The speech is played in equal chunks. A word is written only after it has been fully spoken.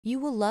You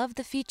will love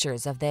the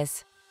features of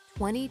this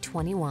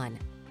 2021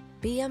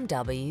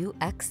 BMW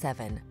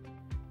X7.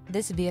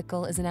 This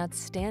vehicle is an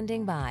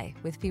outstanding buy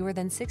with fewer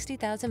than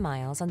 60,000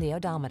 miles on the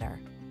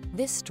odometer.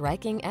 This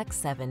striking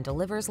X7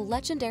 delivers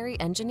legendary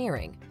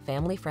engineering,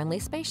 family-friendly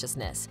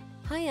spaciousness,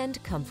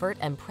 high-end comfort,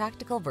 and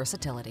practical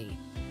versatility.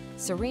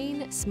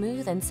 Serene,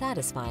 smooth, and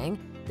satisfying,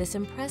 this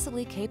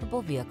impressively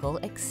capable vehicle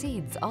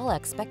exceeds all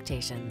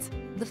expectations.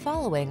 The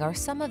following are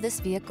some of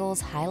this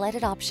vehicle's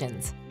highlighted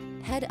options: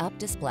 head-up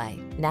display,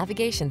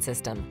 navigation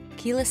system,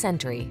 keyless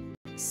entry,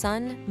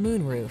 sun,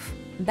 moonroof,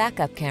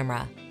 backup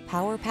camera,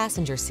 power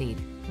passenger seat,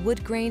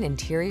 wood grain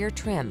interior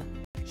trim,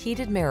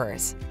 heated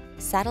mirrors,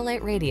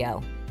 satellite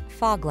radio,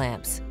 fog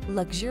lamps.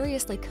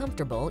 Luxuriously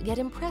comfortable yet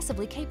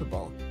impressively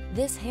capable,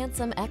 this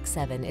handsome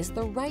X7 is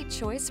the right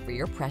choice for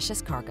your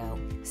precious cargo.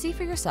 See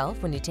for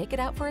yourself when you take it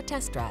out for a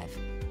test drive.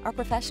 Our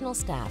professional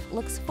staff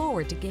looks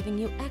forward to giving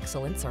you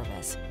excellent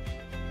service.